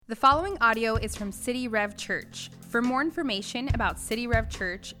The following audio is from City Rev Church. For more information about City Rev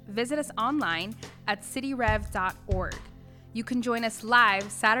Church, visit us online at cityrev.org. You can join us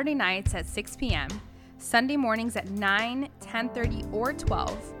live Saturday nights at 6 p.m., Sunday mornings at 9, 10:30, or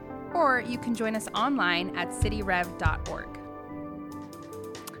 12, or you can join us online at cityrev.org.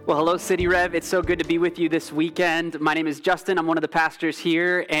 Well, hello, City Rev. It's so good to be with you this weekend. My name is Justin. I'm one of the pastors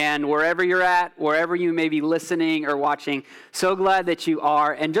here, and wherever you're at, wherever you may be listening or watching, so glad that you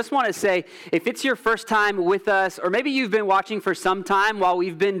are. And just want to say, if it's your first time with us, or maybe you've been watching for some time while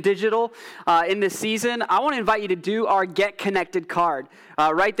we've been digital in this season, I want to invite you to do our Get Connected card.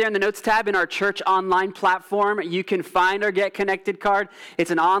 Right there in the Notes tab in our church online platform, you can find our Get Connected card.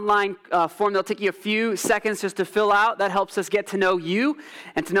 It's an online form that'll take you a few seconds just to fill out. That helps us get to know you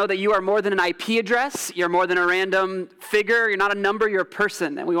and to know that you are more than an IP address. You're more than a random figure. You're not a number. You're a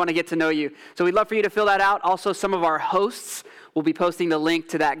person, and we want to get to know you. So we'd love for you to fill that out. Also, some of our hosts will be posting the link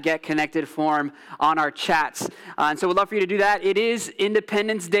to that Get Connected form on our chats. And so we'd love for you to do that. It is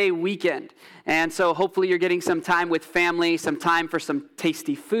Independence Day weekend. And so hopefully you're getting some time with family, some time for some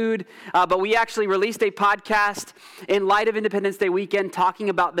tasty food. But we actually released a podcast in light of Independence Day weekend talking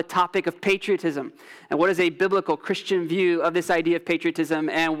about the topic of patriotism and what is a biblical Christian view of this idea of patriotism.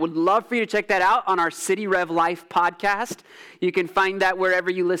 And would love for you to check that out on our City Rev Life podcast. You can find that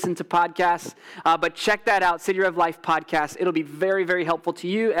wherever you listen to podcasts. But check that out, City Rev Life podcast. It'll be very, very helpful to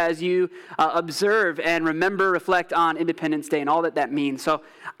you as you observe and remember, reflect on Independence Day and all that that means. So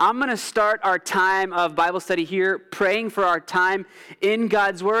I'm going to start our time of Bible study here, praying for our time in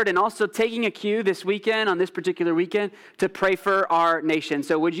God's Word, and also taking a cue this weekend, on this particular weekend, to pray for our nation.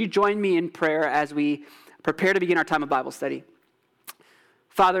 So would you join me in prayer as we prepare to begin our time of Bible study?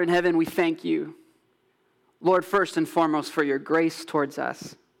 Father in heaven, we thank you, Lord, first and foremost, for your grace towards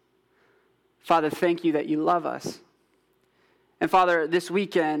us. Father, thank you that you love us. And Father, this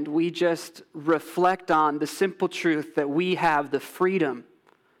weekend, we just reflect on the simple truth that we have the freedom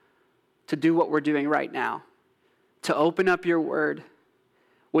to do what we're doing right now, to open up your word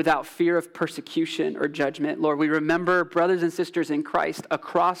without fear of persecution or judgment. Lord, we remember brothers and sisters in Christ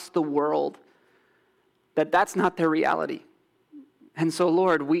across the world that that's not their reality. And so,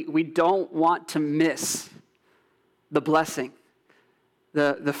 Lord, we don't want to miss the blessing,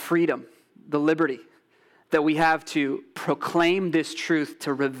 the freedom, the liberty that we have to proclaim this truth,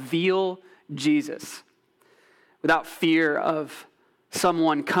 to reveal Jesus without fear of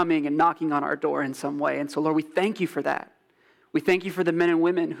someone coming and knocking on our door in some way. And so, Lord, we thank you for that. We thank you for the men and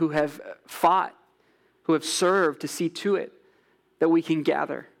women who have fought, who have served to see to it that we can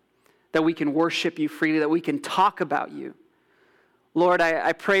gather, that we can worship you freely, that we can talk about you. Lord,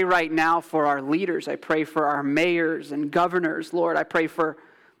 I pray right now for our leaders. I pray for our mayors and governors. Lord, I pray for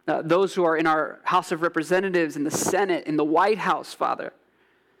those who are in our House of Representatives, in the Senate, in the White House, Father.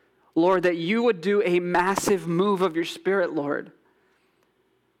 Lord, that you would do a massive move of your Spirit, Lord,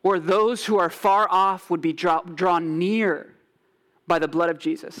 where those who are far off would be drawn near by the blood of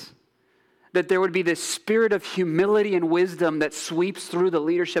Jesus. That there would be this spirit of humility and wisdom that sweeps through the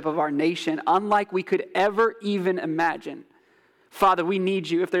leadership of our nation, unlike we could ever even imagine. Father, we need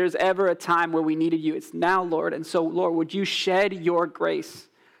you. If there's ever a time where we needed you, it's now, Lord. And so, Lord, would you shed your grace,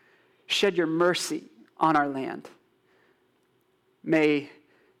 shed your mercy on our land. May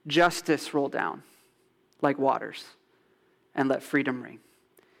justice roll down like waters, and let freedom ring.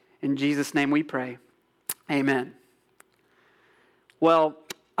 In Jesus' name we pray. Amen. Well,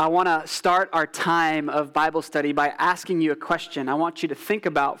 I want to start our time of Bible study by asking you a question. I want you to think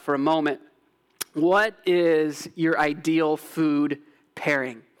about for a moment, what is your ideal food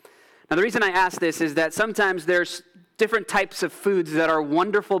pairing? Now, the reason I ask this is that sometimes there's different types of foods that are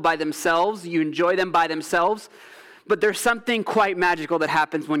wonderful by themselves. You enjoy them by themselves. But there's something quite magical that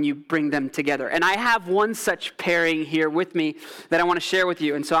happens when you bring them together. And I have one such pairing here with me that I want to share with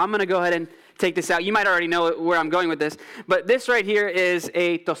you. And so I'm going to go ahead and take this out. You might already know where I'm going with this. But this right here is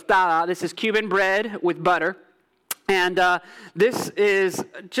a tostada. This is Cuban bread with butter. And this is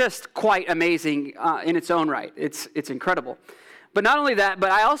just quite amazing in its own right. It's incredible. But not only that,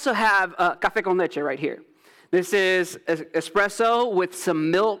 but I also have café con leche right here. This is espresso with some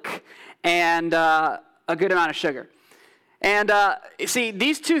milk and a good amount of sugar. And see,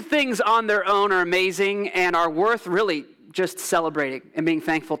 these two things on their own are amazing and are worth really just celebrating and being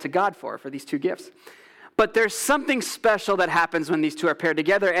thankful to God for these two gifts. But there's something special that happens when these two are paired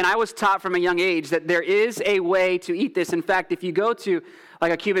together. And I was taught from a young age that there is a way to eat this. In fact, if you go to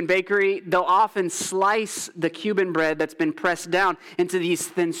like a Cuban bakery, they'll often slice the Cuban bread that's been pressed down into these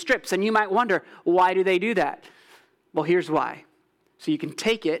thin strips. And you might wonder, why do they do that? Well, here's why. So you can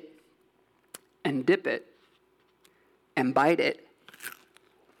take it and dip it and bite it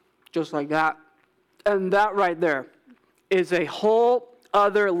just like that. And that right there is a whole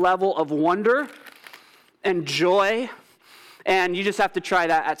other level of wonder and joy. And you just have to try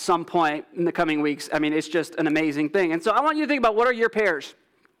that at some point in the coming weeks. I mean, it's just an amazing thing. And so I want you to think about, what are your pears?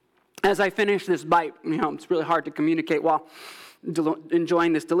 As I finish this bite, it's really hard to communicate while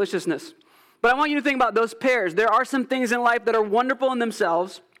enjoying this deliciousness. But I want you to think about those pears. There are some things in life that are wonderful in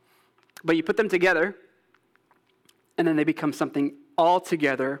themselves, but you put them together, and then they become something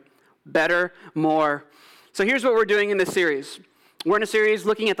altogether better, more. So here's what we're doing in this series. We're in a series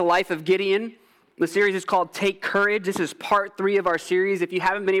looking at the life of Gideon. The series is called Take Courage. This is part 3 of our series. If you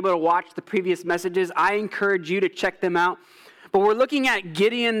haven't been able to watch the previous messages, I encourage you to check them out. But we're looking at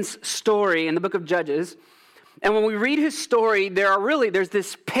Gideon's story in the book of Judges. And when we read his story, there's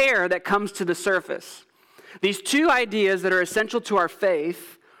this pair that comes to the surface. These two ideas that are essential to our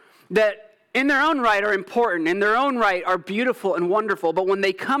faith that in their own right are important, in their own right are beautiful and wonderful, but when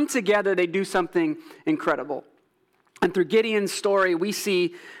they come together, they do something incredible. And through Gideon's story, we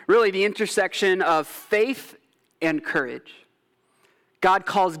see really the intersection of faith and courage. God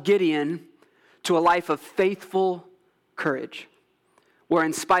calls Gideon to a life of faithful courage, where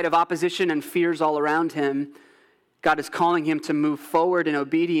in spite of opposition and fears all around him, God is calling him to move forward in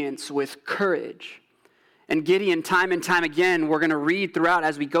obedience with courage. And Gideon, time and time again, we're going to read throughout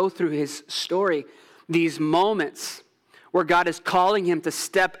as we go through his story, these moments where God is calling him to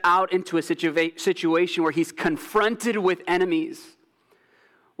step out into a situation where he's confronted with enemies,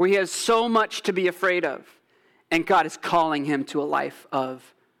 where he has so much to be afraid of, and God is calling him to a life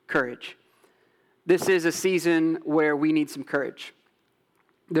of courage. This is a season where we need some courage.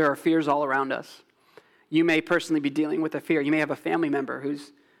 There are fears all around us. You may personally be dealing with a fear. You may have a family member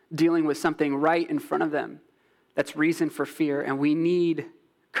who's dealing with something right in front of them that's reason for fear, and we need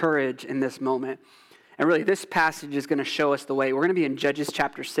courage in this moment. And really, this passage is going to show us the way. We're going to be in Judges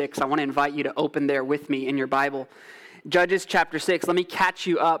chapter 6. I want to invite you to open there with me in your Bible. Judges chapter 6. Let me catch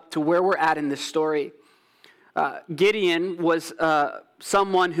you up to where we're at in this story. Gideon was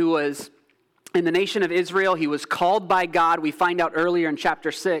someone who was in the nation of Israel. He was called by God, we find out earlier in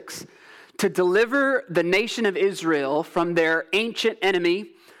chapter 6, to deliver the nation of Israel from their ancient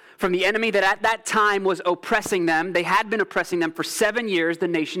enemy, from the enemy that at that time was oppressing them. They had been oppressing them for 7 years, the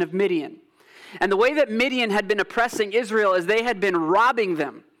nation of Midian. And the way that Midian had been oppressing Israel is they had been robbing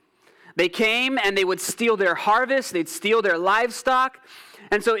them. They came and they would steal their harvest, they'd steal their livestock.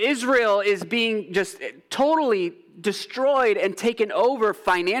 And so Israel is being just totally destroyed and taken over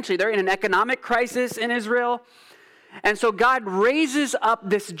financially. They're in an economic crisis in Israel. And so God raises up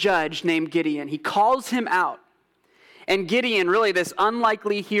this judge named Gideon. He calls him out. And Gideon, really this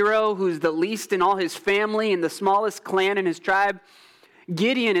unlikely hero who's the least in all his family and the smallest clan in his tribe,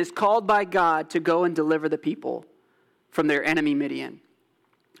 Gideon is called by God to go and deliver the people from their enemy Midian.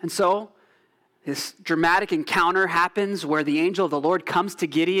 And so this dramatic encounter happens where the angel of the Lord comes to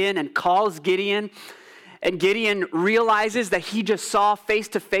Gideon and calls Gideon. And Gideon realizes that he just saw face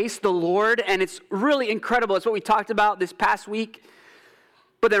to face the Lord. And it's really incredible. It's what we talked about this past week.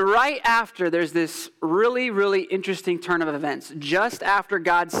 But then right after, there's this really, really interesting turn of events. Just after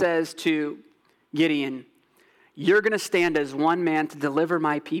God says to Gideon, you're going to stand as one man to deliver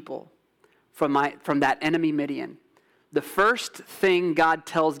my people from that enemy Midian. The first thing God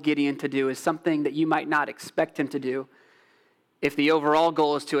tells Gideon to do is something that you might not expect him to do if the overall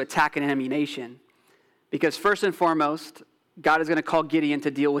goal is to attack an enemy nation. Because first and foremost, God is going to call Gideon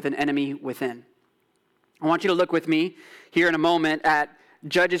to deal with an enemy within. I want you to look with me here in a moment at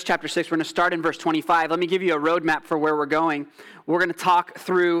Judges chapter 6. We're going to start in verse 25. Let me give you a roadmap for where we're going. We're going to talk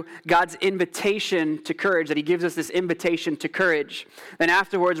through God's invitation to courage, that he gives us this invitation to courage. Then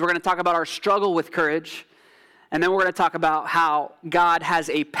afterwards, we're going to talk about our struggle with courage. And then we're going to talk about how God has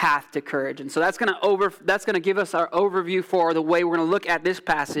a path to courage. And so that's going to give us our overview for the way we're going to look at this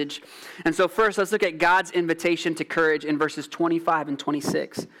passage. And so first, let's look at God's invitation to courage in verses 25 and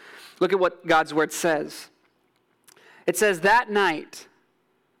 26. Look at what God's word says. It says, that night,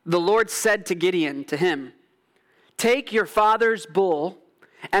 the Lord said to Gideon, to him, take your father's bull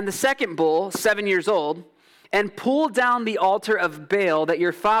and the second bull, 7 years old, and pull down the altar of Baal that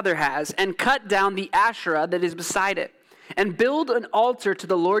your father has, and cut down the Asherah that is beside it, and build an altar to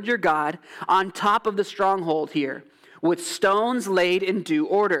the Lord your God on top of the stronghold here, with stones laid in due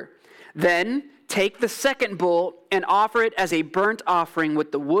order. Then take the second bull and offer it as a burnt offering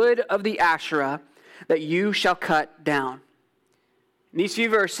with the wood of the Asherah that you shall cut down. In these few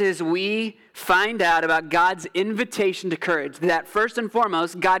verses, we find out about God's invitation to courage. That first and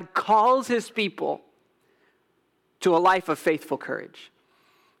foremost, God calls his people to a life of faithful courage.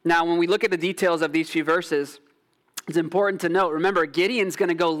 Now, when we look at the details of these few verses, It's important to note, remember, Gideon's going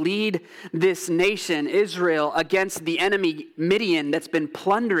to go lead this nation, Israel, against the enemy Midian that's been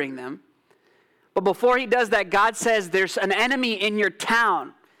plundering them. But before he does that, God says there's an enemy in your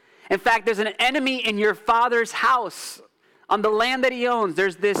town. In fact, there's an enemy in your father's house on the land that he owns.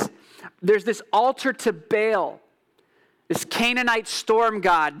 There's this altar to Baal, this Canaanite storm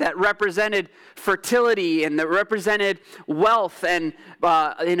god that represented fertility and that represented wealth and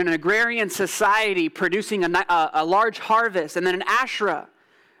in an agrarian society producing a large harvest. And then an Asherah,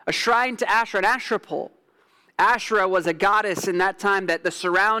 a shrine to Asherah, an Asherah pole. Asherah was a goddess in that time that the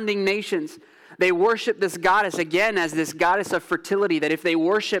surrounding nations, they worshiped this goddess again as this goddess of fertility, that if they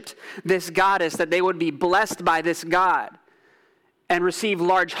worshiped this goddess, that they would be blessed by this god and receive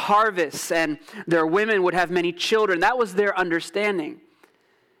large harvests, and their women would have many children. That was their understanding.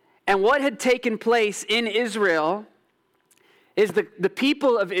 And what had taken place in Israel is the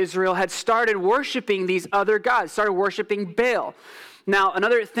people of Israel had started worshiping these other gods, started worshiping Baal. Now,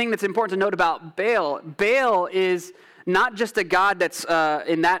 another thing that's important to note about Baal, Baal is not just a god that's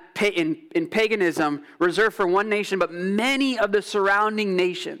in paganism reserved for one nation, but many of the surrounding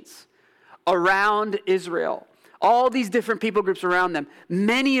nations around Israel. All these different people groups around them,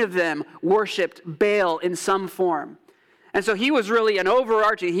 many of them worshiped Baal in some form. And so he was really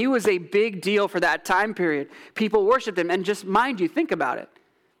he was a big deal for that time period. People worshiped him. And just mind you, think about it.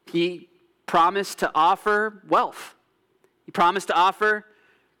 He promised to offer wealth. He promised to offer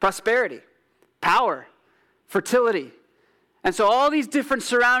prosperity, power, fertility. And so all these different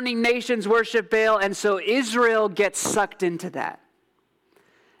surrounding nations worship Baal. And so Israel gets sucked into that.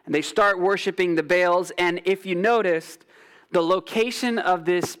 And they start worshiping the Baals. And if you noticed, the location of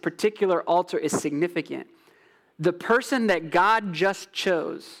this particular altar is significant. The person that God just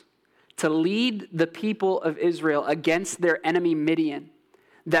chose to lead the people of Israel against their enemy Midian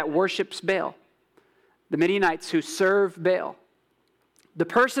that worships Baal, the Midianites who serve Baal, the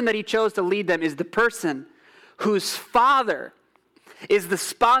person that he chose to lead them is the person whose father is the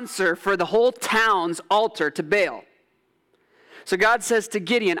sponsor for the whole town's altar to Baal. So God says to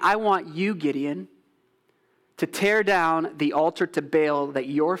Gideon, I want you, Gideon, to tear down the altar to Baal that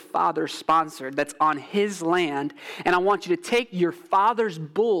your father sponsored that's on his land. And I want you to take your father's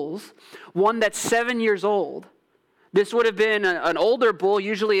bulls, one that's 7 years old. This would have been an older bull.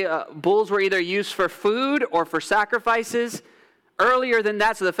 Usually bulls were either used for food or for sacrifices. Earlier than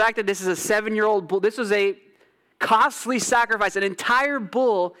that, so the fact that this is a 7-year-old bull, this was a costly sacrifice. An entire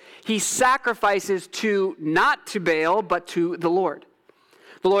bull he sacrifices not to Baal, but to the Lord.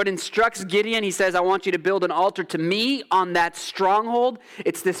 The Lord instructs Gideon. He says, I want you to build an altar to me on that stronghold.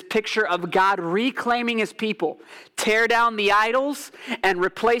 It's this picture of God reclaiming his people. Tear down the idols and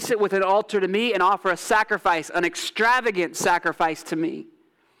replace it with an altar to me and offer a sacrifice, an extravagant sacrifice to me.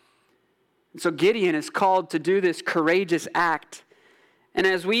 And so Gideon is called to do this courageous act. And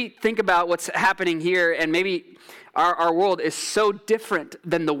as we think about what's happening here, and maybe our world is so different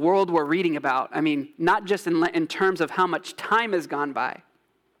than the world we're reading about. I mean, not just in terms of how much time has gone by,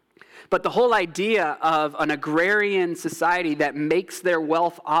 but the whole idea of an agrarian society that makes their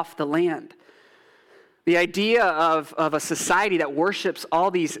wealth off the land. The idea of a society that worships all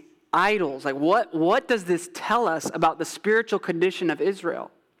these idols. Like what does this tell us about the spiritual condition of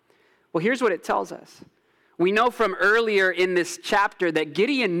Israel? Well, here's what it tells us. We know from earlier in this chapter that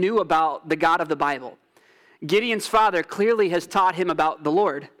Gideon knew about the God of the Bible. Gideon's father clearly has taught him about the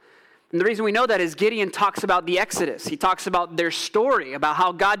Lord. And the reason we know that is Gideon talks about the Exodus. He talks about their story, about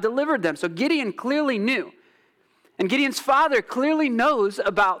how God delivered them. So Gideon clearly knew. And Gideon's father clearly knows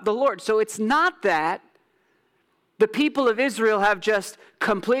about the Lord. So it's not that the people of Israel have just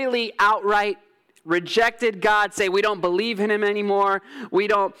completely outright rejected God, say we don't believe in him anymore. We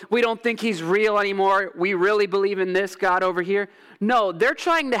don't think he's real anymore. We really believe in this God over here. No, they're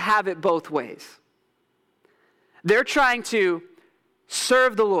trying to have it both ways. They're trying to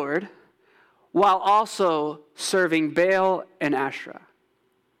serve the Lord while also serving Baal and Asherah.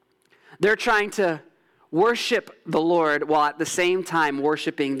 They're trying to worship the Lord while at the same time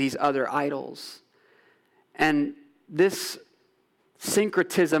worshiping these other idols. And this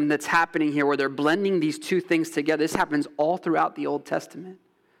syncretism that's happening here, where they're blending these two things together, this happens all throughout the Old Testament.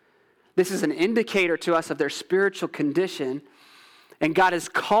 This is an indicator to us of their spiritual condition, and God is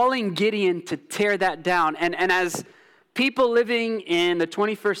calling Gideon to tear that down. And as people living in the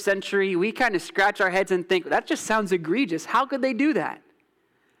 21st century, we kind of scratch our heads and think, that just sounds egregious. How could they do that?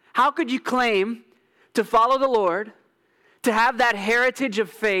 How could you claim to follow the Lord, to have that heritage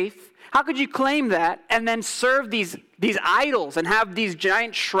of faith? How could you claim that and then serve these idols and have these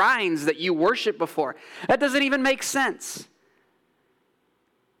giant shrines that you worship before? That doesn't even make sense.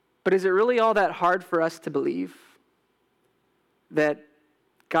 But is it really all that hard for us to believe? that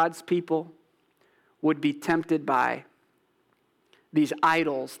God's people would be tempted by these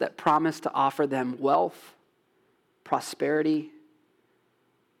idols that promise to offer them wealth, prosperity,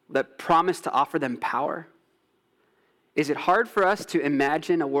 that promise to offer them power? Is it hard for us to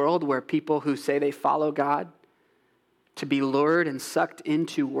imagine a world where people who say they follow God to be lured and sucked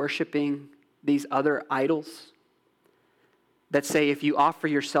into worshiping these other idols that say, if you offer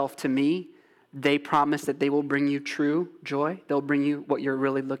yourself to me, they promise that they will bring you true joy? They'll bring you what you're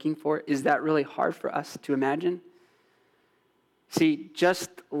really looking for. Is that really hard for us to imagine? See, just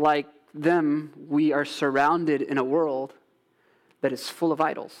like them, we are surrounded in a world that is full of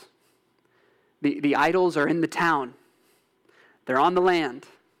idols. The idols are in the town. They're on the land.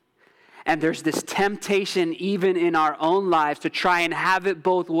 And there's this temptation even in our own lives to try and have it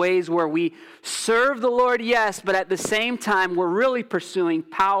both ways, where we serve the Lord, yes, but at the same time we're really pursuing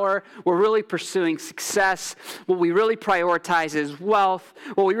power, we're really pursuing success. What we really prioritize is wealth.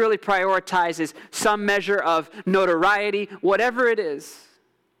 What we really prioritize is some measure of notoriety, whatever it is.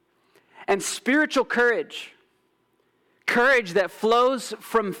 And spiritual courage that flows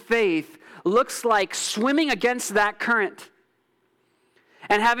from faith, looks like swimming against that current.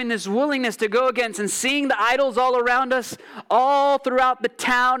 And having this willingness to go against and seeing the idols all around us, all throughout the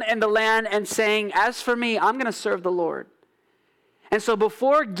town and the land, and saying, as for me, I'm going to serve the Lord. And so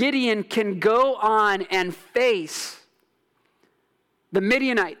before Gideon can go on and face the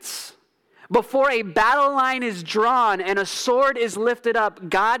Midianites, before a battle line is drawn and a sword is lifted up,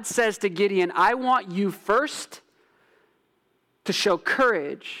 God says to Gideon, I want you first to show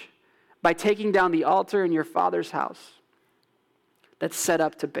courage by taking down the altar in your father's house that's set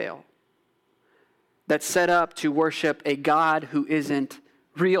up to Baal, that's set up to worship a God who isn't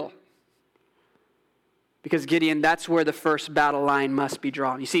real. Because Gideon, that's where the first battle line must be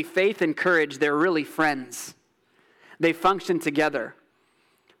drawn. You see, faith and courage, they're really friends. They function together.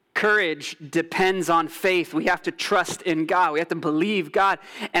 Courage depends on faith. We have to trust in God. We have to believe God.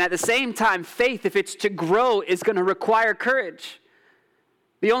 And at the same time, faith, if it's to grow, is going to require courage.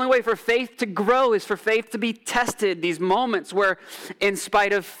 The only way for faith to grow is for faith to be tested. These moments where, in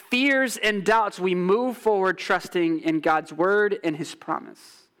spite of fears and doubts, we move forward trusting in God's word and his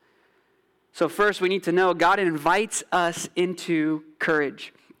promise. So first, we need to know God invites us into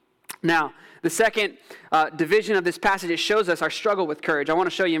courage. Now, the second division of this passage, it shows us our struggle with courage. I want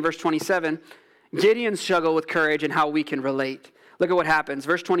to show you in verse 27, Gideon's struggle with courage and how we can relate. Look at what happens.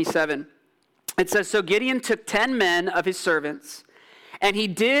 Verse 27, it says, so Gideon took 10 men of his servants, and he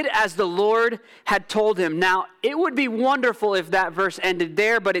did as the Lord had told him. Now, it would be wonderful if that verse ended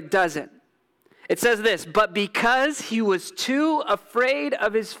there, but it doesn't. It says this, but because he was too afraid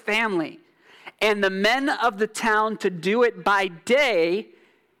of his family and the men of the town to do it by day,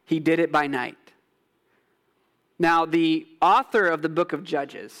 he did it by night. Now, the author of the book of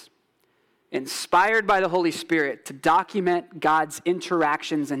Judges, inspired by the Holy Spirit to document God's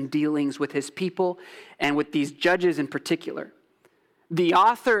interactions and dealings with his people and with these judges in particular, the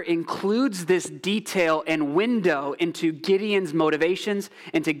author includes this detail and window into Gideon's motivations,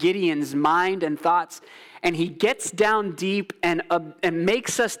 into Gideon's mind and thoughts, and he gets down deep and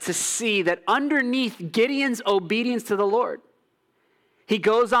makes us to see that underneath Gideon's obedience to the Lord, he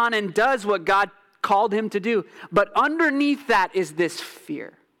goes on and does what God called him to do, but underneath that is this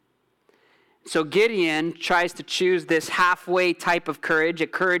fear. So Gideon tries to choose this halfway type of courage, a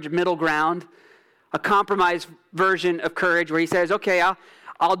courage middle ground, a compromise version of courage where he says, okay,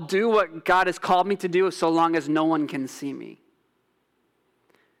 I'll do what God has called me to do so long as no one can see me.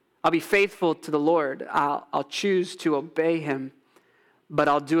 I'll be faithful to the Lord. I'll choose to obey him, but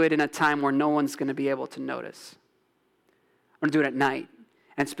I'll do it in a time where no one's going to be able to notice. I'm going to do it at night.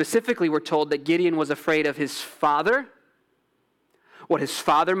 And specifically, we're told that Gideon was afraid of his father, what his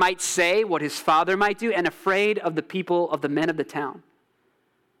father might say, what his father might do, and afraid of the people, of the men of the town,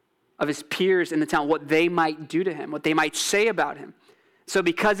 of his peers in the town, what they might do to him, what they might say about him. So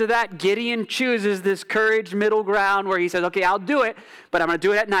because of that, Gideon chooses this courage middle ground where he says, okay, I'll do it, but I'm going to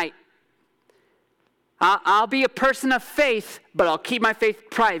do it at night. I'll be a person of faith, but I'll keep my faith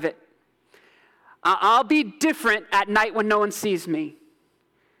private. I'll be different at night when no one sees me.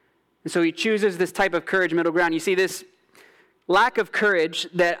 And so he chooses this type of courage middle ground. You see this lack of courage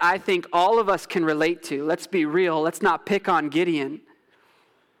that I think all of us can relate to. Let's be real. Let's not pick on Gideon.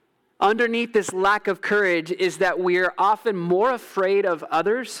 Underneath this lack of courage is that we are often more afraid of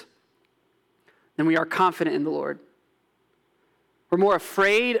others than we are confident in the Lord. We're more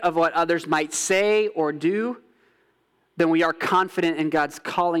afraid of what others might say or do than we are confident in God's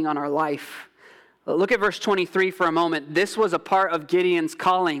calling on our life. Look at verse 23 for a moment. This was a part of Gideon's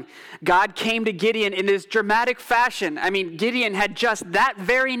calling. God came to Gideon in this dramatic fashion. I mean, Gideon had just that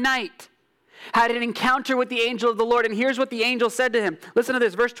very night had an encounter with the angel of the Lord. And here's what the angel said to him. Listen to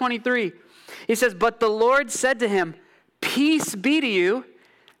this, verse 23. He says, "But the Lord said to him, 'Peace be to you.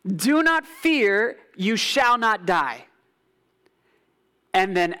 Do not fear, you shall not die.'"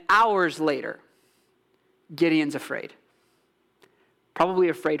 And then hours later, Gideon's afraid. Probably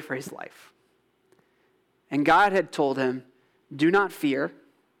afraid for his life. And God had told him, "Do not fear.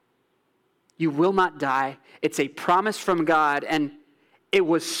 You will not die." It's a promise from God. And it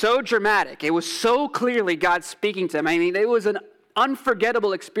was so dramatic. It was so clearly God speaking to him. I mean, it was an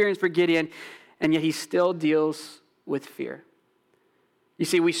unforgettable experience for Gideon. And yet he still deals with fear. You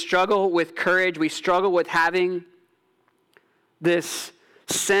see, we struggle with courage. We struggle with having this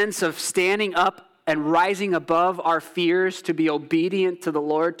sense of standing up and rising above our fears to be obedient to the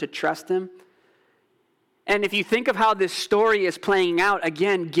Lord, to trust him. And if you think of how this story is playing out,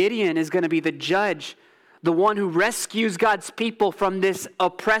 again, Gideon is going to be the judge, the one who rescues God's people from this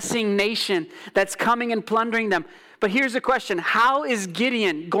oppressing nation that's coming and plundering them. But here's the question: how is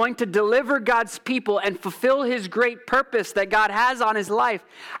Gideon going to deliver God's people and fulfill his great purpose that God has on his life?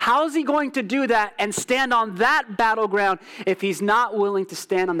 How is he going to do that and stand on that battleground if he's not willing to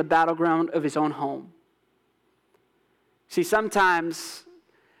stand on the battleground of his own home? See, sometimes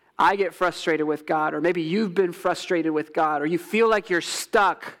I get frustrated with God, or maybe you've been frustrated with God, or you feel like you're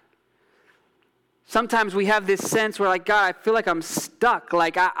stuck. Sometimes we have this sense where, like, God, I feel like I'm stuck.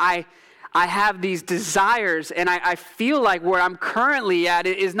 Like I have these desires, and I feel like where I'm currently at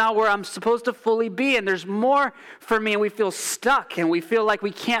is not where I'm supposed to fully be, and there's more for me, and we feel stuck, and we feel like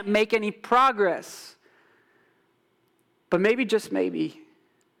we can't make any progress. But maybe, just maybe,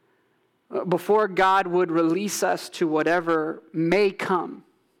 before God would release us to whatever may come,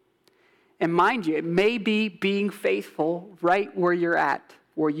 and mind you, it may be being faithful right where you're at,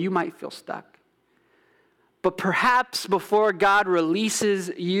 where you might feel stuck. But perhaps before God releases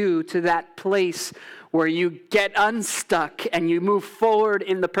you to that place where you get unstuck and you move forward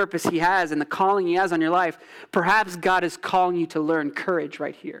in the purpose he has and the calling he has on your life, perhaps God is calling you to learn courage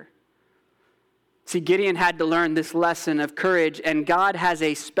right here. See, Gideon had to learn this lesson of courage, and God has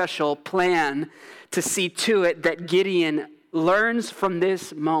a special plan to see to it that Gideon learns from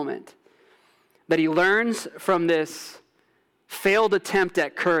this moment, that he learns from this failed attempt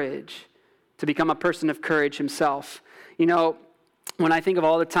at courage to become a person of courage himself. You know, when I think of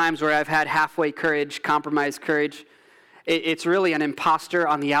all the times where I've had halfway courage, compromised courage, it's really an imposter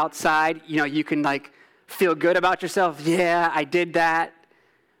on the outside. You know, you can like feel good about yourself. Yeah, I did that.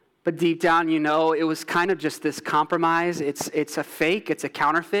 But deep down, you know, it was kind of just this compromise. It's a fake. It's a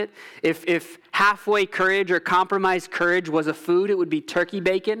counterfeit. If halfway courage or compromised courage was a food, it would be turkey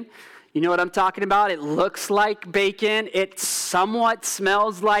bacon. You know what I'm talking about? It looks like bacon. It somewhat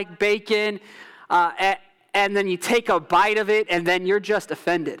smells like bacon. And then you take a bite of it, and then you're just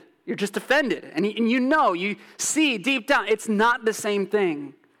offended. You're just offended. And you see deep down, it's not the same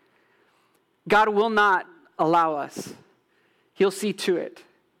thing. God will not allow us. He'll see to it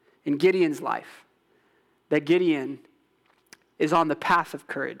in Gideon's life that Gideon is on the path of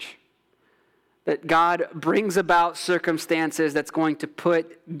courage. That God brings about circumstances that's going to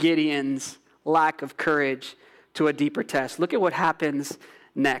put Gideon's lack of courage to a deeper test. Look at what happens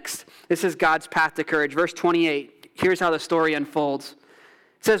next. This is God's path to courage. Verse 28, here's how the story unfolds.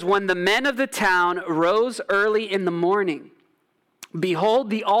 It says, "When the men of the town rose early in the morning, behold,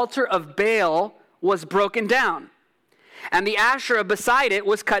 the altar of Baal was broken down, and the Asherah beside it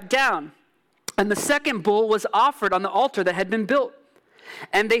was cut down, and the second bull was offered on the altar that had been built.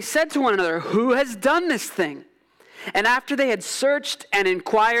 And they said to one another, 'Who has done this thing?' And after they had searched and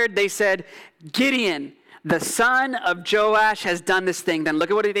inquired, they said, 'Gideon, the son of Joash, has done this thing.'" Then look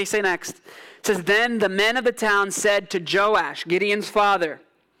at what they say next. It says, "Then the men of the town said to Joash," Gideon's father,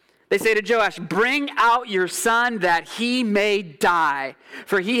 they say to Joash, "Bring out your son that he may die,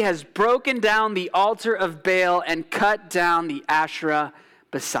 for he has broken down the altar of Baal and cut down the Asherah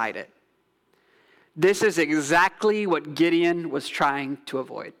beside it." This is exactly what Gideon was trying to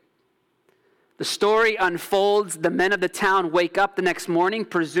avoid. The story unfolds. The men of the town wake up the next morning,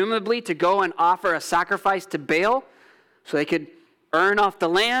 presumably to go and offer a sacrifice to Baal so they could earn off the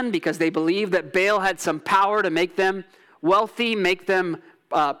land, because they believed that Baal had some power to make them wealthy, make them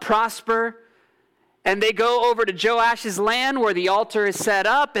prosper. And they go over to Joash's land where the altar is set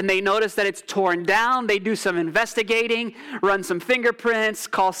up, and they notice that it's torn down. They do some investigating, run some fingerprints,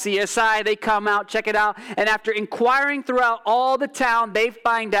 call CSI. They come out, check it out. And after inquiring throughout all the town, they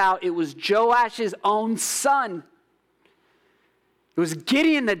find out it was Joash's own son. It was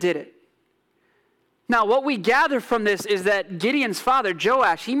Gideon that did it. Now, what we gather from this is that Gideon's father,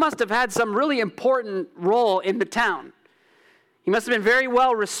 Joash, he must have had some really important role in the town. He must have been very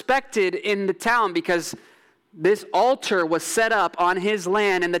well respected in the town because this altar was set up on his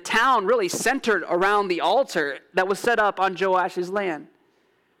land, and the town really centered around the altar that was set up on Joash's land.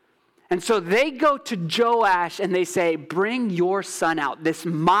 And so they go to Joash and they say, bring your son out. This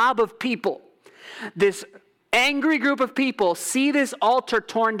mob of people, this angry group of people see this altar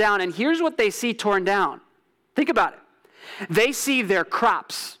torn down, and here's what they see torn down. Think about it. They see their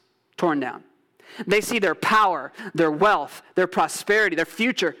crops torn down. They see their power, their wealth, their prosperity, their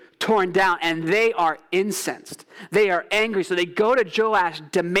future torn down, and they are incensed. They are angry. So they go to Joash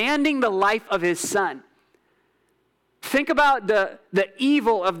demanding the life of his son. Think about the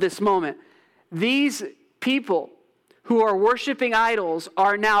evil of this moment. These people who are worshiping idols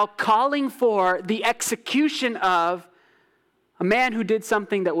are now calling for the execution of a man who did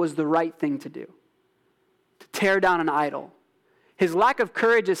something that was the right thing to do, to tear down an idol. His lack of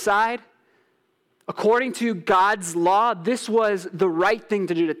courage aside, according to God's law, this was the right thing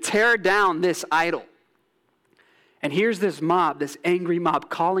to do, to tear down this idol. And here's this mob, this angry mob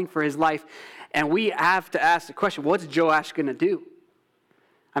calling for his life. And we have to ask the question, what's Joash going to do?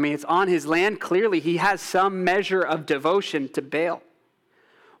 I mean, it's on his land. Clearly, he has some measure of devotion to Baal.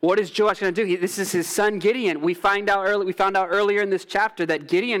 What is Joash going to do? This is his son Gideon. We found out earlier in this chapter that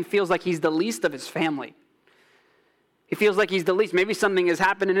Gideon feels like he's the least of his family. He feels like he's the least. Maybe something has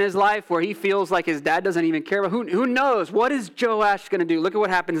happened in his life where he feels like his dad doesn't even care. But who knows? What is Joash going to do? Look at what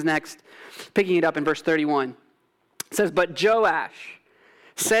happens next. Picking it up in verse 31. It says, but Joash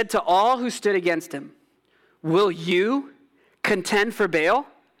said to all who stood against him, will you contend for Baal?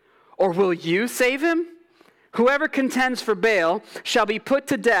 Or will you save him? Whoever contends for Baal shall be put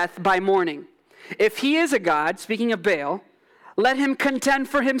to death by morning. If he is a god, speaking of Baal, let him contend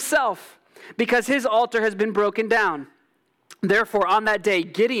for himself, because his altar has been broken down. Therefore, on that day,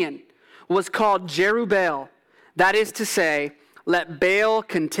 Gideon was called Jerubbaal. That is to say, let Baal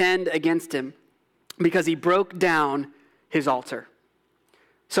contend against him, because he broke down his altar.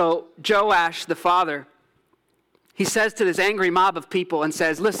 So Joash, the father, he says to this angry mob of people and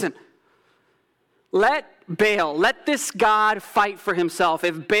says, listen, let this God fight for himself.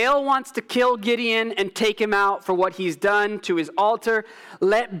 If Baal wants to kill Gideon and take him out for what he's done to his altar,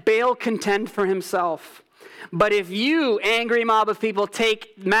 let Baal contend for himself. But if you, angry mob of people,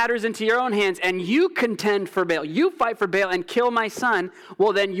 take matters into your own hands and you contend for Baal, you fight for Baal and kill my son,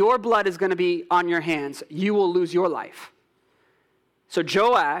 well, then your blood is going to be on your hands. You will lose your life. So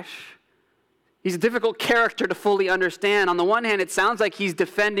Joash, he's a difficult character to fully understand. On the one hand, it sounds like he's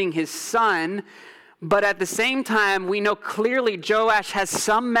defending his son, but at the same time, we know clearly Joash has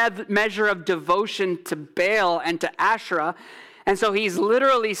some measure of devotion to Baal and to Asherah, and so he's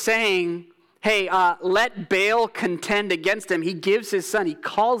literally saying, hey, let Baal contend against him. He gives his son, he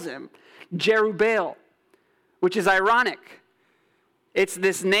calls him Jerubbaal, which is ironic. It's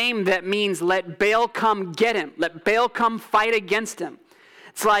this name that means let Baal come get him. Let Baal come fight against him.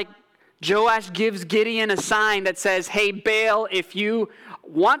 It's like Joash gives Gideon a sign that says, hey, Baal, if you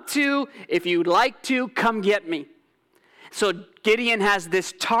want to, if you'd like to, come get me. So Gideon has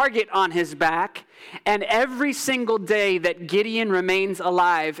this target on his back, and every single day that Gideon remains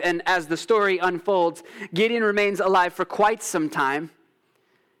alive, and as the story unfolds, Gideon remains alive for quite some time,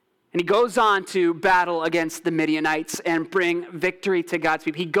 and he goes on to battle against the Midianites and bring victory to God's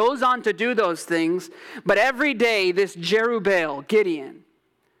people. He goes on to do those things, but every day this Jerubbaal, Gideon,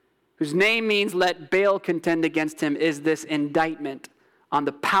 whose name means let Baal contend against him, is this indictment on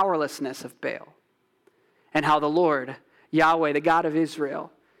the powerlessness of Baal and how the Lord, Yahweh, the God of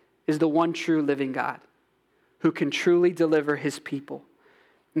Israel, is the one true living God who can truly deliver his people.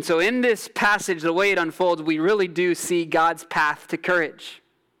 And so in this passage, the way it unfolds, we really do see God's path to courage.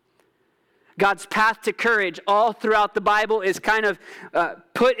 God's path to courage all throughout the Bible is kind of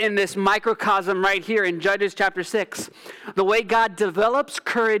put in this microcosm right here in Judges chapter 6. The way God develops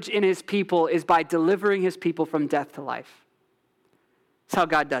courage in his people is by delivering his people from death to life. That's how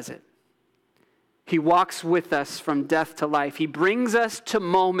God does it. He walks with us from death to life. He brings us to a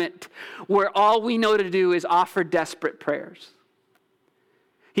moment where all we know to do is offer desperate prayers.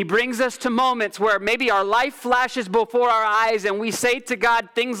 He brings us to moments where maybe our life flashes before our eyes and we say to God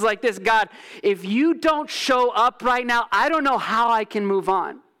things like this, God, if you don't show up right now, I don't know how I can move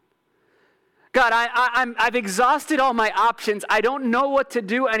on. God, I've exhausted all my options. I don't know what to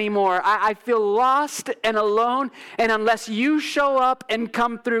do anymore. I feel lost and alone, and unless you show up and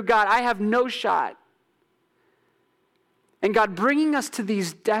come through, God, I have no shot. And God, bringing us to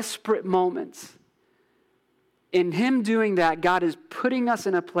these desperate moments in him doing that, God is putting us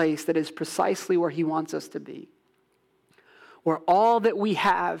in a place that is precisely where he wants us to be. Where all that we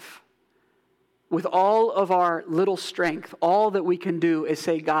have, with all of our little strength, all that we can do is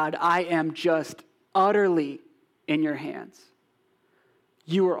say, God, I am just utterly in your hands.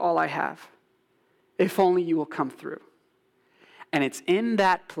 You are all I have. If only you will come through. And it's in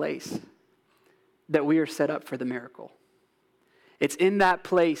that place that we are set up for the miracle. It's in that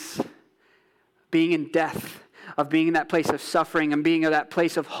place, being in death, of being in that place of suffering and being in that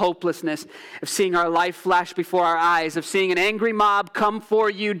place of hopelessness, of seeing our life flash before our eyes, of seeing an angry mob come for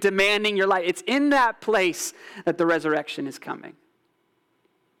you, demanding your life. It's in that place that the resurrection is coming.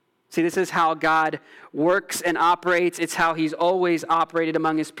 See, this is how God works and operates. It's how he's always operated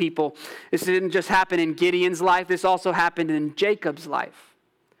among his people. This didn't just happen in Gideon's life. This also happened in Jacob's life,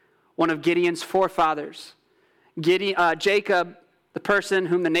 one of Gideon's forefathers. Jacob, the person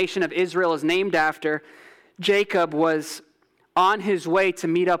whom the nation of Israel is named after, Jacob was on his way to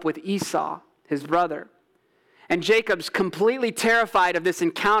meet up with Esau, his brother. And Jacob's completely terrified of this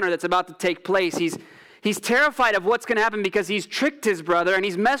encounter that's about to take place. He's terrified of what's going to happen because he's tricked his brother and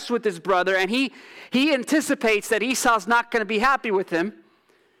he's messed with his brother, and he anticipates that Esau's not going to be happy with him.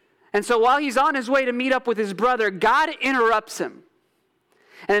 And so while he's on his way to meet up with his brother, God interrupts him.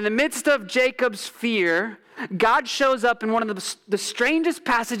 And in the midst of Jacob's fear, God shows up in one of the strangest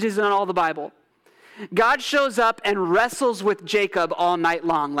passages in all the Bible. God shows up and wrestles with Jacob all night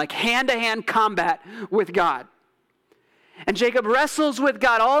long, like hand-to-hand combat with God. And Jacob wrestles with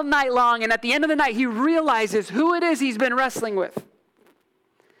God all night long, and at the end of the night, he realizes who it is he's been wrestling with.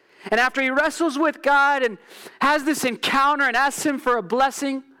 And after he wrestles with God and has this encounter and asks him for a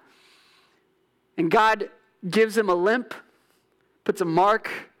blessing, and God gives him a limp, puts a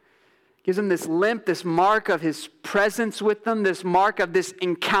mark, gives him this limp, this mark of his presence with them, this mark of this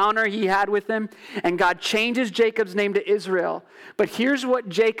encounter he had with him. And God changes Jacob's name to Israel. But here's what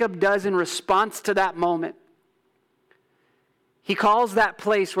Jacob does in response to that moment. He calls that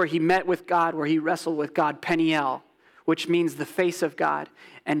place where he met with God, where he wrestled with God, Peniel, which means the face of God.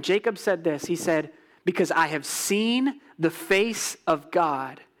 And Jacob said this, he said, because I have seen the face of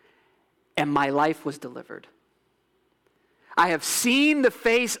God and my life was delivered. I have seen the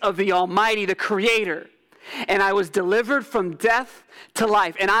face of the Almighty, the Creator, and I was delivered from death to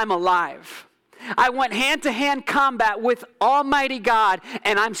life, and I'm alive. I went hand-to-hand combat with Almighty God,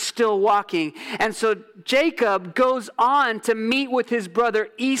 and I'm still walking. And so Jacob goes on to meet with his brother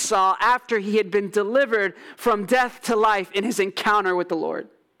Esau after he had been delivered from death to life in his encounter with the Lord.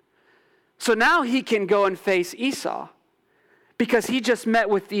 So now he can go and face Esau because he just met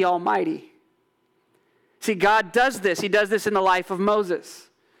with the Almighty. See, God does this. He does this in the life of Moses.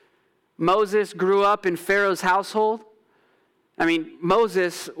 Moses grew up in Pharaoh's household. I mean,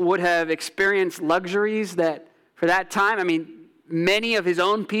 Moses would have experienced luxuries that, for that time, many of his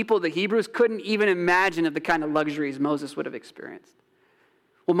own people, the Hebrews, couldn't even imagine of the kind of luxuries Moses would have experienced.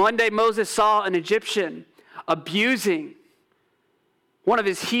 Well, one day Moses saw an Egyptian abusing one of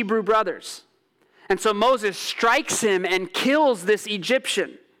his Hebrew brothers. And so Moses strikes him and kills this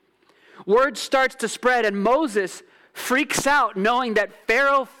Egyptian. Word starts to spread, and Moses freaks out knowing that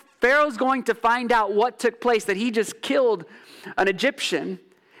Pharaoh's going to find out what took place, that he just killed an Egyptian.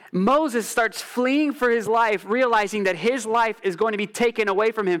 Moses starts fleeing for his life, realizing that his life is going to be taken away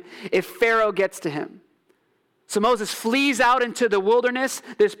from him if Pharaoh gets to him. So Moses flees out into the wilderness,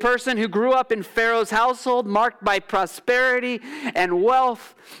 this person who grew up in Pharaoh's household, marked by prosperity and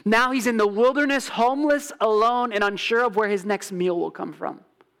wealth. Now he's in the wilderness, homeless, alone, and unsure of where his next meal will come from.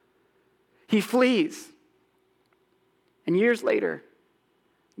 He flees. And years later,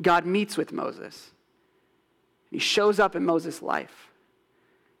 God meets with Moses. He shows up in Moses' life.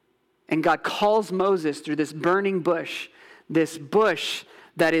 And God calls Moses through this burning bush, this bush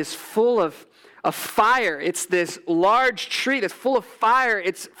that is full of fire. It's this large tree that's full of fire.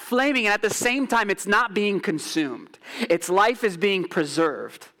 It's flaming, and at the same time, it's not being consumed. Its life is being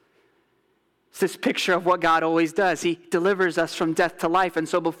preserved. It's this picture of what God always does. He delivers us from death to life. And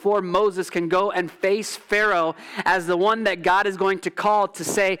so before Moses can go and face Pharaoh as the one that God is going to call to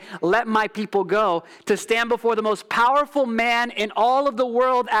say, let my people go, to stand before the most powerful man in all of the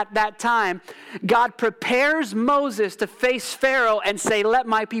world at that time, God prepares Moses to face Pharaoh and say, let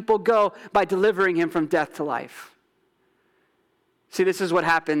my people go, by delivering him from death to life. See, this is what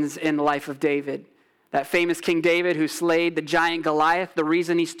happens in the life of David. That famous King David who slayed the giant Goliath, the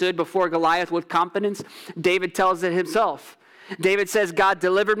reason he stood before Goliath with confidence, David tells it himself. David says, God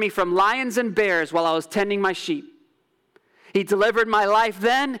delivered me from lions and bears while I was tending my sheep. He delivered my life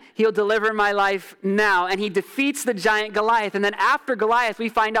then, he'll deliver my life now. And he defeats the giant Goliath. And then after Goliath, we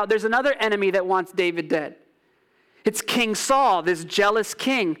find out there's another enemy that wants David dead. It's King Saul, this jealous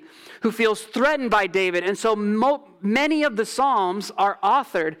king who feels threatened by David. And so many of the Psalms are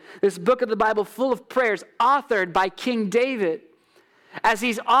authored, this book of the Bible full of prayers, authored by King David. As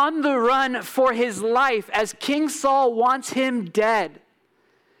he's on the run for his life, as King Saul wants him dead.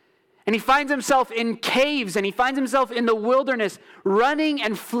 And he finds himself in caves, and he finds himself in the wilderness, running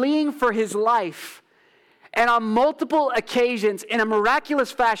and fleeing for his life. And on multiple occasions, in a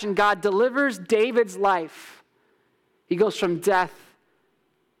miraculous fashion, God delivers David's life. He goes from death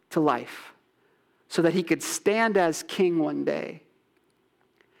to life so that he could stand as king one day,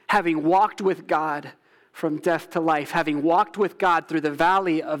 having walked with God from death to life, having walked with God through the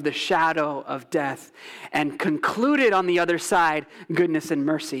valley of the shadow of death, and concluded on the other side, goodness and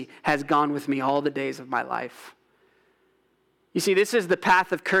mercy has gone with me all the days of my life. You see, this is the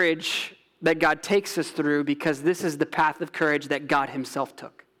path of courage that God takes us through, because this is the path of courage that God himself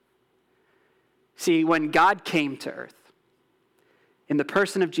took. See, when God came to earth, in the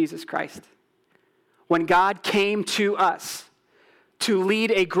person of Jesus Christ, when God came to us to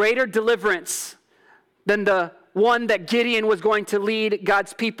lead a greater deliverance than the one that Gideon was going to lead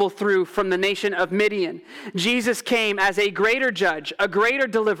God's people through from the nation of Midian, Jesus came as a greater judge, a greater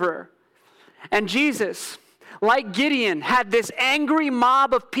deliverer. And Jesus, like Gideon, had this angry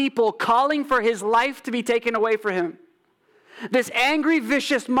mob of people calling for his life to be taken away from him. This angry,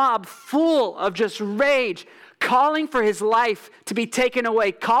 vicious mob full of just rage, calling for his life to be taken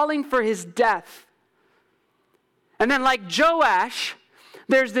away, calling for his death. And then like Joash,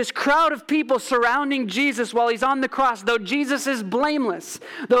 there's this crowd of people surrounding Jesus while he's on the cross. Though Jesus is blameless,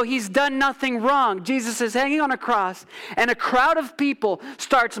 though he's done nothing wrong, Jesus is hanging on a cross, and a crowd of people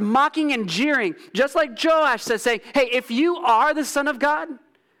starts mocking and jeering, just like Joash says, saying, hey, if you are the Son of God,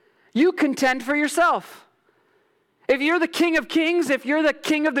 you contend for yourself. If you're the King of Kings, if you're the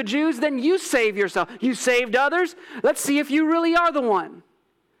King of the Jews, then you save yourself. You saved others. Let's see if you really are the one.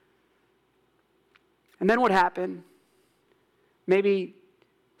 And then what happened? Maybe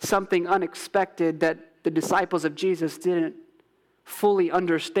something unexpected that the disciples of Jesus didn't fully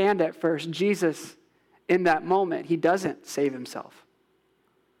understand at first. Jesus, in that moment, he doesn't save himself.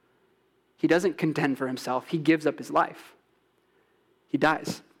 He doesn't contend for himself. He gives up his life. He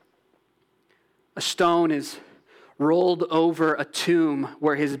dies. A stone is rolled over a tomb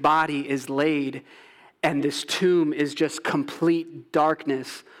where his body is laid, and this tomb is just complete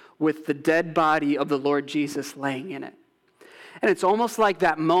darkness with the dead body of the Lord Jesus laying in it. And it's almost like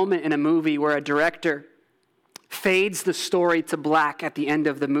that moment in a movie where a director fades the story to black at the end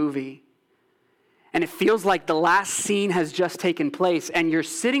of the movie. And it feels like the last scene has just taken place, and you're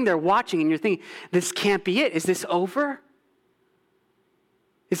sitting there watching and you're thinking, this can't be it. Is this over?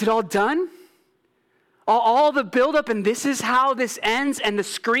 Is it all done? All the buildup, and this is how this ends, and the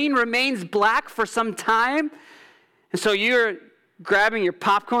screen remains black for some time. And so you're grabbing your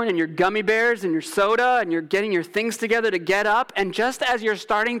popcorn and your gummy bears and your soda, and you're getting your things together to get up. And just as you're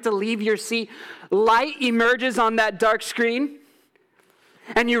starting to leave your seat, light emerges on that dark screen.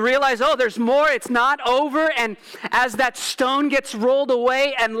 And you realize, oh, there's more, it's not over. And as that stone gets rolled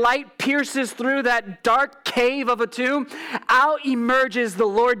away and light pierces through that dark cave of a tomb, out emerges the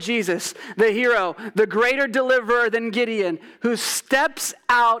Lord Jesus, the hero, the greater deliverer than Gideon, who steps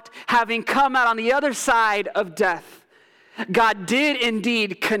out having come out on the other side of death. God did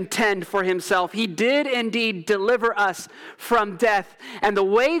indeed contend for himself. He did indeed deliver us from death. And the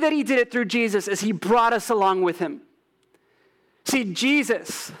way that he did it through Jesus is he brought us along with him. See,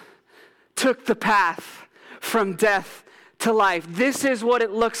 Jesus took the path from death to life. This is what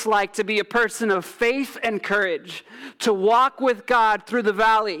it looks like to be a person of faith and courage, to walk with God through the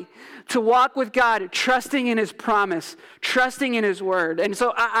valley, to walk with God, trusting in his promise, trusting in his word. And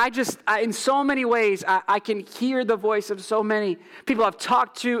so I in so many ways, I can hear the voice of so many people I've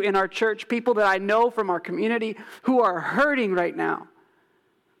talked to in our church, people that I know from our community who are hurting right now.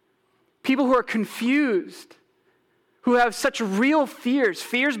 People who are confused, who have such real fears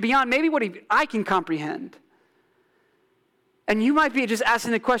beyond maybe what I can comprehend. And you might be just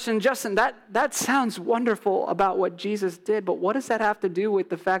asking the question, Justin, that sounds wonderful about what Jesus did, but what does that have to do with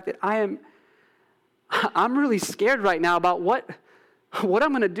the fact that I'm really scared right now about what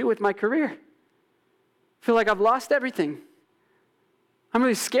I'm going to do with my career? I feel like I've lost everything. I'm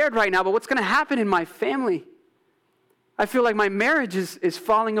really scared right now about what's going to happen in my family. I feel like my marriage is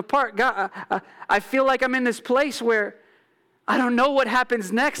falling apart. God, I feel like I'm in this place where I don't know what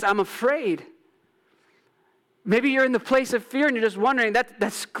happens next. I'm afraid. Maybe you're in the place of fear and you're just wondering,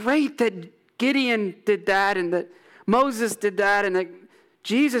 that's great that Gideon did that and that Moses did that and that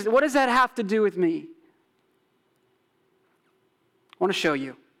Jesus, what does that have to do with me? I want to show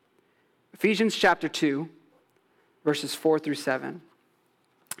you. Ephesians chapter 2, verses 4 through 7.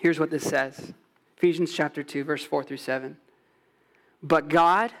 Here's what this says. Ephesians chapter 2, verse 4 through 7. But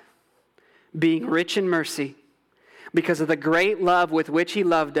God, being rich in mercy, because of the great love with which he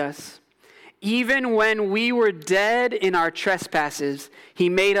loved us, even when we were dead in our trespasses, he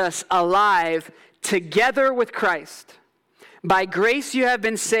made us alive together with Christ. By grace you have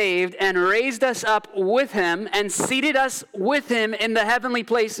been saved, and raised us up with him and seated us with him in the heavenly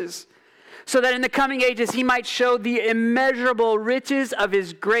places, so that in the coming ages he might show the immeasurable riches of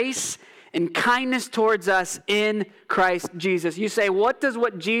his grace and kindness towards us in Christ Jesus. You say, what does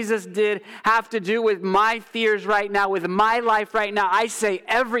what Jesus did have to do with my fears right now, with my life right now? I say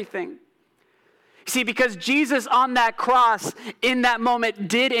everything. See, because Jesus on that cross in that moment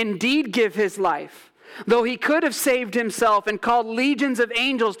did indeed give his life. Though he could have saved himself and called legions of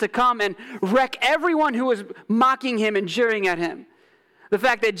angels to come and wreck everyone who was mocking him and jeering at him. The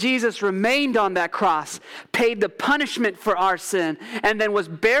fact that Jesus remained on that cross, paid the punishment for our sin, and then was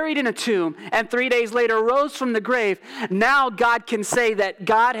buried in a tomb, and 3 days later rose from the grave. Now God can say that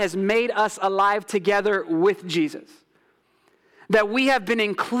God has made us alive together with Jesus. That we have been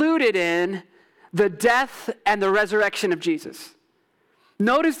included in the death and the resurrection of Jesus.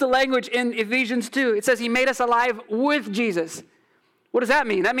 Notice the language in Ephesians 2. It says he made us alive with Jesus. What does that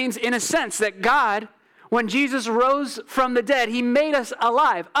mean? That means, in a sense, that God, when Jesus rose from the dead, he made us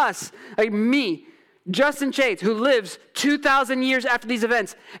alive. Us, like me, Justin Chades, who lives 2,000 years after these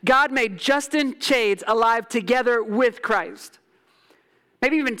events. God made Justin Chades alive together with Christ.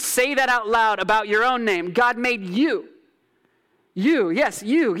 Maybe even say that out loud about your own name. God made you. You, yes,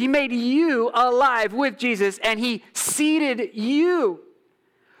 you. He made you alive with Jesus, and he seated you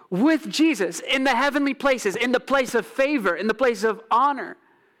with Jesus in the heavenly places, in the place of favor, in the place of honor.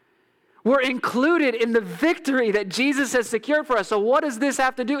 We're included in the victory that Jesus has secured for us. So what does this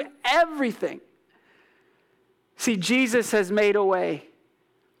have to do? Everything. See, Jesus has made a way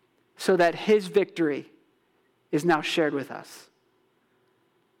so that his victory is now shared with us.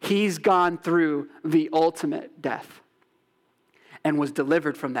 He's gone through the ultimate death and was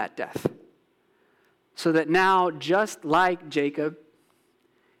delivered from that death. So that now, just like Jacob,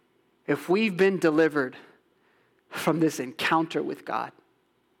 if we've been delivered from this encounter with God,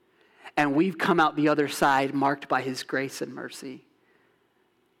 and we've come out the other side marked by his grace and mercy,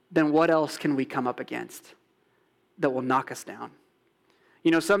 then what else can we come up against that will knock us down?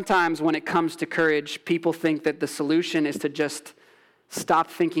 You know, sometimes when it comes to courage, people think that the solution is to just stop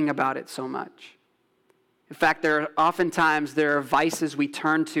thinking about it so much. In fact, there are vices we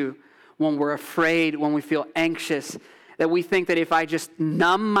turn to when we're afraid, when we feel anxious, that we think that if I just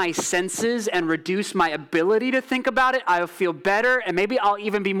numb my senses and reduce my ability to think about it, I'll feel better and maybe I'll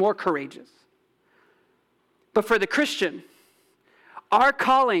even be more courageous. But for the Christian, our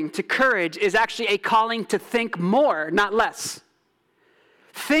calling to courage is actually a calling to think more, not less.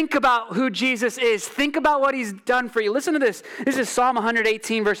 Think about who Jesus is. Think about what he's done for you. Listen to this. This is Psalm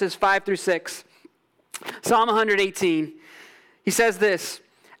 118, verses 5 through 6. Psalm 118, he says this,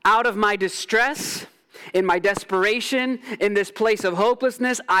 out of my distress, in my desperation, in this place of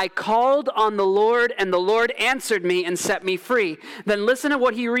hopelessness, I called on the Lord, and the Lord answered me and set me free. Then listen to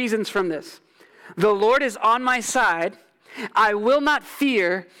what he reasons from this. The Lord is on my side. I will not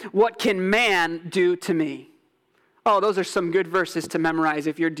fear what can man do to me. Oh, those are some good verses to memorize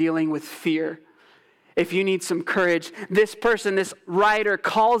if you're dealing with fear. If you need some courage, this person, this writer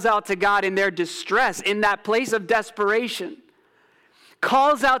calls out to God in their distress, in that place of desperation.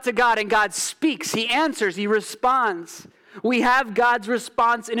 Calls out to God and God speaks. He answers. He responds. We have God's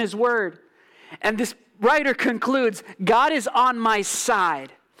response in his word. And this writer concludes, God is on my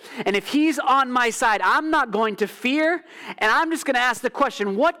side. And if he's on my side, I'm not going to fear. And I'm just going to ask the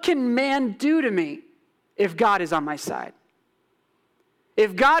question, what can man do to me if God is on my side?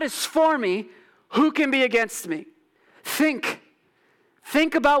 If God is for me, who can be against me? Think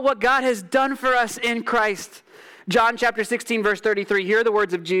about what God has done for us in Christ. John chapter 16, verse 33, hear the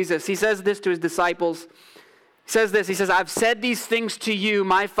words of Jesus. He says this to his disciples. He says this, he says, I've said these things to you,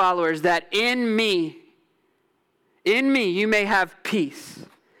 my followers, that in me you may have peace.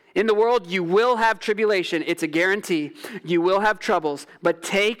 In the world you will have tribulation. It's a guarantee. You will have troubles, but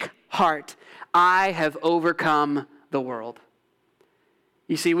take heart. I have overcome the world.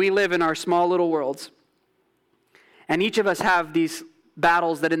 You see, we live in our small little worlds, and each of us have these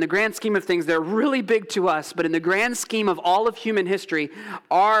battles that in the grand scheme of things, they're really big to us, but in the grand scheme of all of human history,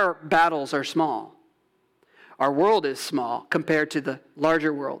 our battles are small. Our world is small compared to the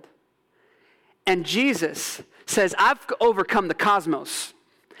larger world. And Jesus says, I've overcome the cosmos.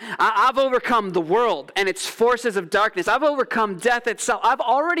 I've overcome the world and its forces of darkness. I've overcome death itself. I've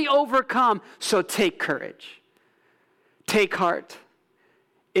already overcome, so take courage. Take heart.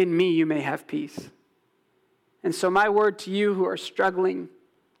 In me you may have peace. And so my word to you who are struggling,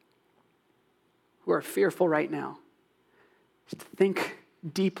 who are fearful right now, is to think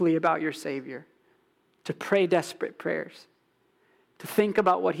deeply about your Savior, to pray desperate prayers, to think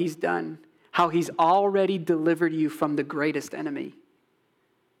about what he's done, how he's already delivered you from the greatest enemy.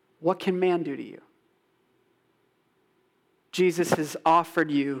 What can man do to you? Jesus has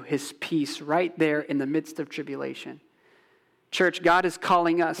offered you his peace right there in the midst of tribulation. Church, God is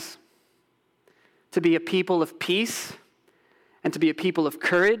calling us to be a people of peace and to be a people of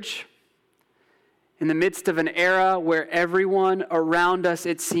courage in the midst of an era where everyone around us,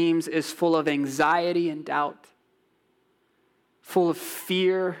 it seems, is full of anxiety and doubt, full of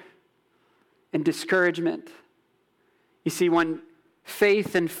fear and discouragement. You see, when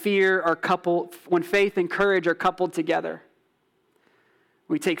faith and courage are coupled together,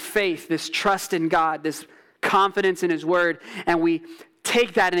 we take faith, this trust in God, this confidence in his word, and we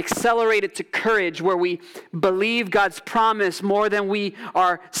take that and accelerate it to courage, where we believe God's promise more than we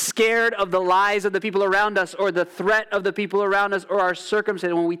are scared of the lies of the people around us or the threat of the people around us or our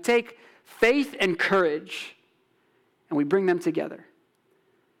circumstances. When we take faith and courage and we bring them together,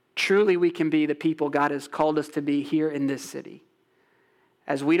 truly we can be the people God has called us to be here in this city.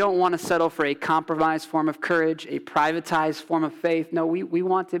 As we don't want to settle for a compromised form of courage, a privatized form of faith. No, we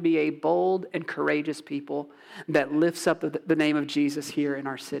want to be a bold and courageous people that lifts up the name of Jesus here in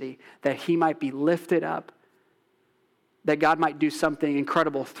our city, that he might be lifted up, that God might do something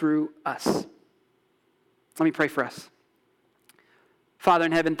incredible through us. Let me pray for us. Father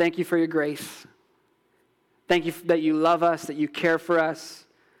in heaven, thank you for your grace. Thank you that you love us, that you care for us.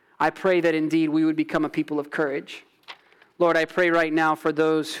 I pray that indeed we would become a people of courage. Lord, I pray right now for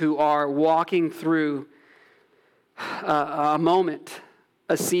those who are walking through a moment,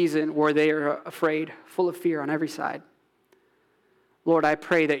 a season where they are afraid, full of fear on every side. Lord, I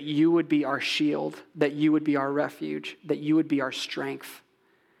pray that you would be our shield, that you would be our refuge, that you would be our strength.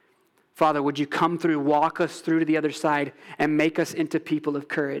 Father, would you come through, walk us through to the other side, and make us into people of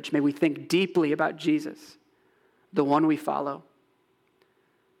courage? May we think deeply about Jesus, the one we follow.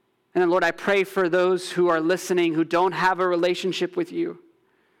 And then, Lord, I pray for those who are listening who don't have a relationship with you.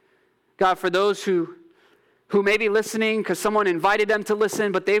 God, for those who may be listening because someone invited them to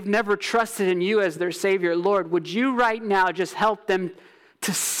listen, but they've never trusted in you as their Savior, Lord, would you right now just help them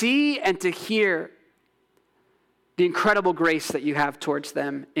to see and to hear the incredible grace that you have towards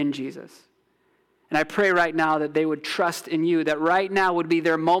them in Jesus. And I pray right now that they would trust in you, that right now would be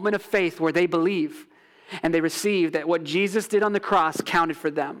their moment of faith where they believe and they receive that what Jesus did on the cross counted for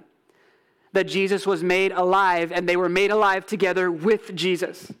them. That Jesus was made alive and they were made alive together with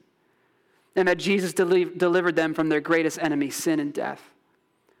Jesus. And that Jesus delivered them from their greatest enemy, sin and death.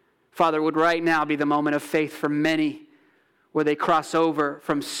 Father, would right now be the moment of faith for many where they cross over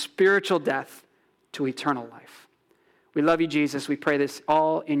from spiritual death to eternal life. We love you, Jesus. We pray this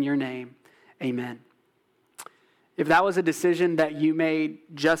all in your name. Amen. If that was a decision that you made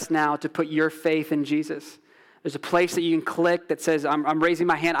just now to put your faith in Jesus, there's a place that you can click that says, I'm raising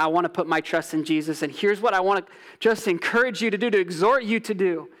my hand. I want to put my trust in Jesus. And here's what I want to just encourage you to do, to exhort you to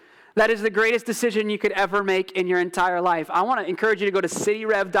do. That is the greatest decision you could ever make in your entire life. I want to encourage you to go to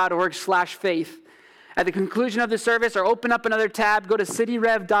cityrev.org/faith. At the conclusion of the service, or open up another tab, go to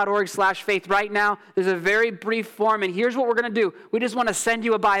cityrev.org/faith right now. There's a very brief form, and here's what we're going to do. We just want to send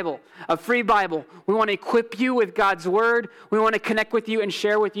you a Bible, a free Bible. We want to equip you with God's word. We want to connect with you and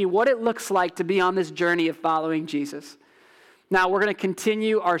share with you what it looks like to be on this journey of following Jesus. Now, we're going to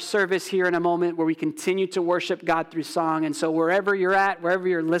continue our service here in a moment where we continue to worship God through song. And so wherever you're at, wherever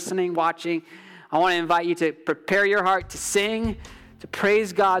you're listening, watching, I want to invite you to prepare your heart to sing, to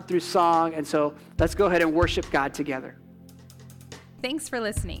praise God through song. And so let's go ahead and worship God together. Thanks for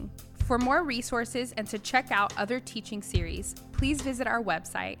listening. For more resources and to check out other teaching series, please visit our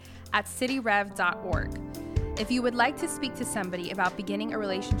website at cityrev.org. If you would like to speak to somebody about beginning a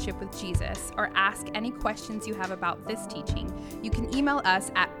relationship with Jesus or ask any questions you have about this teaching, you can email us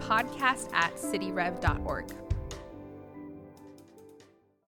at podcast@cityrev.org.